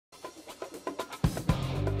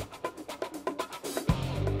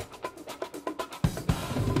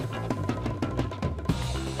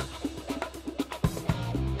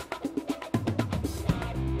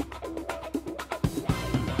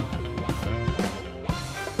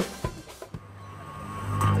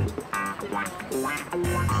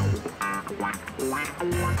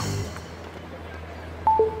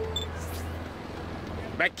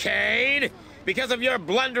McCain! Because of your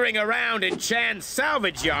blundering around in Chan's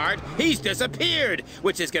salvage yard, he's disappeared,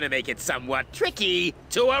 which is gonna make it somewhat tricky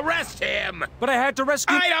to arrest him. But I had to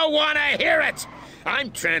rescue— I don't want to hear it!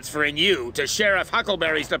 I'm transferring you to Sheriff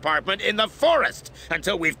Huckleberry's department in the forest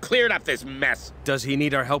until we've cleared up this mess. Does he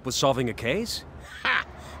need our help with solving a case? Ha!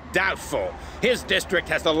 Doubtful. His district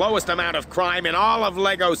has the lowest amount of crime in all of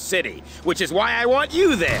Lego City, which is why I want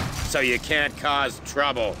you there, so you can't cause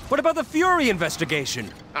trouble. What about the Fury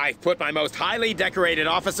investigation? I've put my most highly decorated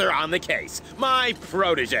officer on the case, my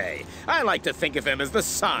protege. I like to think of him as the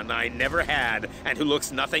son I never had, and who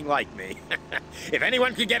looks nothing like me. If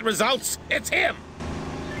anyone can get results, it's him!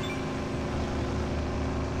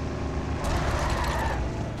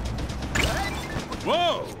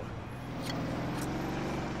 Whoa!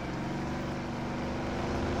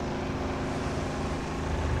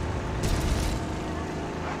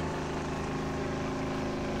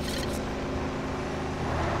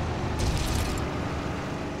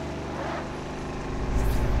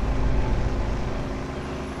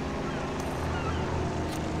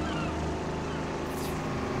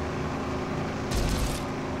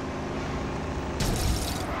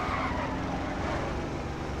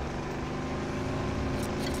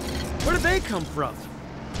 Where did they come from?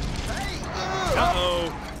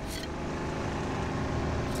 Uh-oh.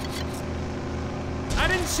 I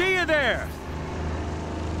didn't see you there!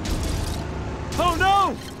 Oh,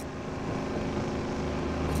 no!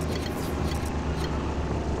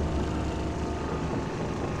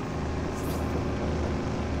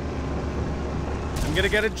 I'm gonna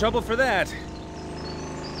get in trouble for that.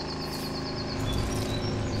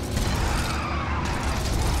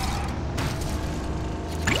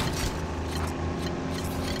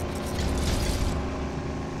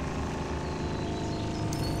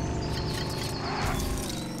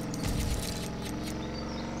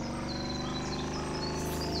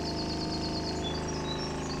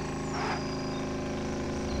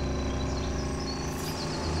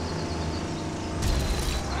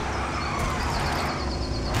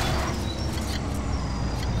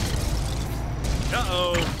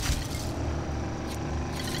 Uh-oh.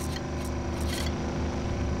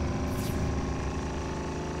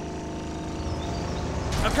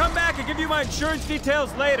 I'll come back and give you my insurance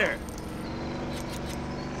details later.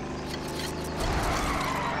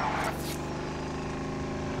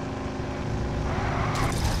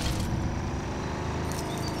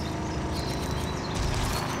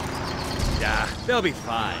 Yeah, they'll be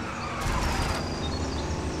fine.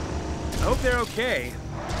 I hope they're okay.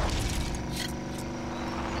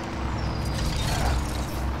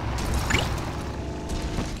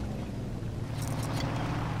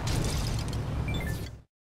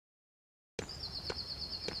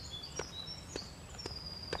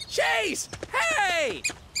 Chase! Hey!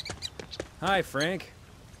 Hi, Frank.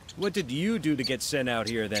 What did you do to get sent out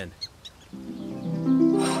here, then?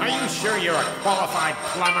 Are you sure you're a qualified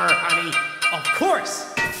plumber, honey? Of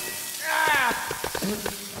course! Ah!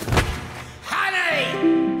 Honey!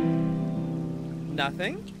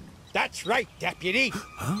 Nothing? That's right, Deputy.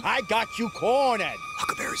 I got you cornered.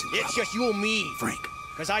 Huckleberry's in trouble. It's just you and me. Frank,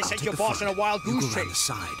 Because I sent take your the boss on front. a wild You goose go around the chase.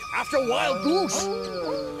 side. After Wild Goose.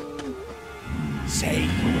 Say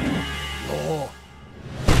your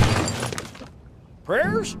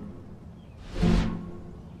prayers?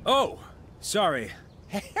 Oh, sorry.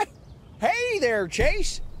 Hey there,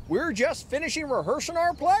 Chase. We're just finishing rehearsing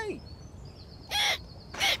our play.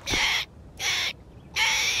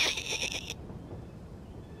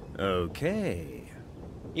 Okay.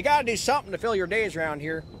 You gotta do something to fill your days around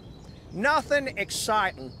here. Nothing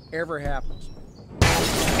exciting ever happens.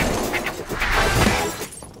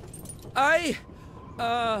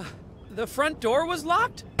 The front door was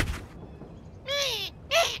locked?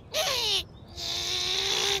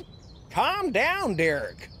 Calm down,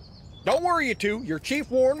 Derek. Don't worry, you two. Your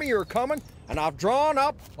chief warned me you're coming, and I've drawn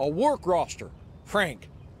up a work roster. Frank,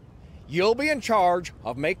 you'll be in charge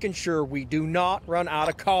of making sure we do not run out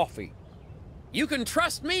of coffee. You can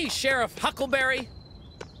trust me, Sheriff Huckleberry.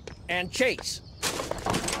 And Chase.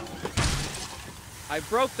 I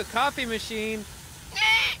broke the coffee machine.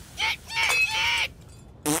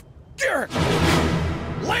 Derek!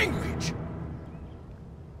 Language!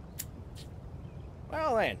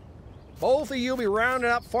 Well then, both of you'll be rounding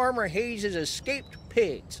up Farmer Hayes' escaped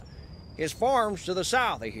pigs. His farm's to the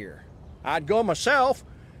south of here. I'd go myself,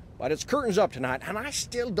 but it's curtains up tonight, and I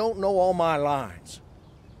still don't know all my lines.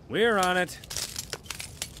 We're on it.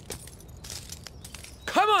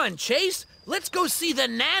 Come on, Chase. Let's go see the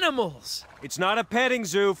nanimals. It's not a petting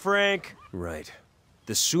zoo, Frank. Right.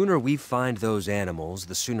 The sooner we find those animals,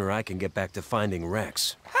 the sooner I can get back to finding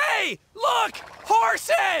Rex. Hey, look!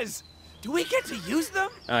 Horses! Do we get to use them?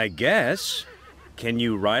 I guess. Can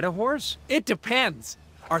you ride a horse? It depends.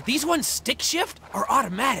 Are these ones stick shift or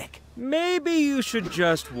automatic? Maybe you should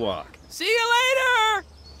just walk. See you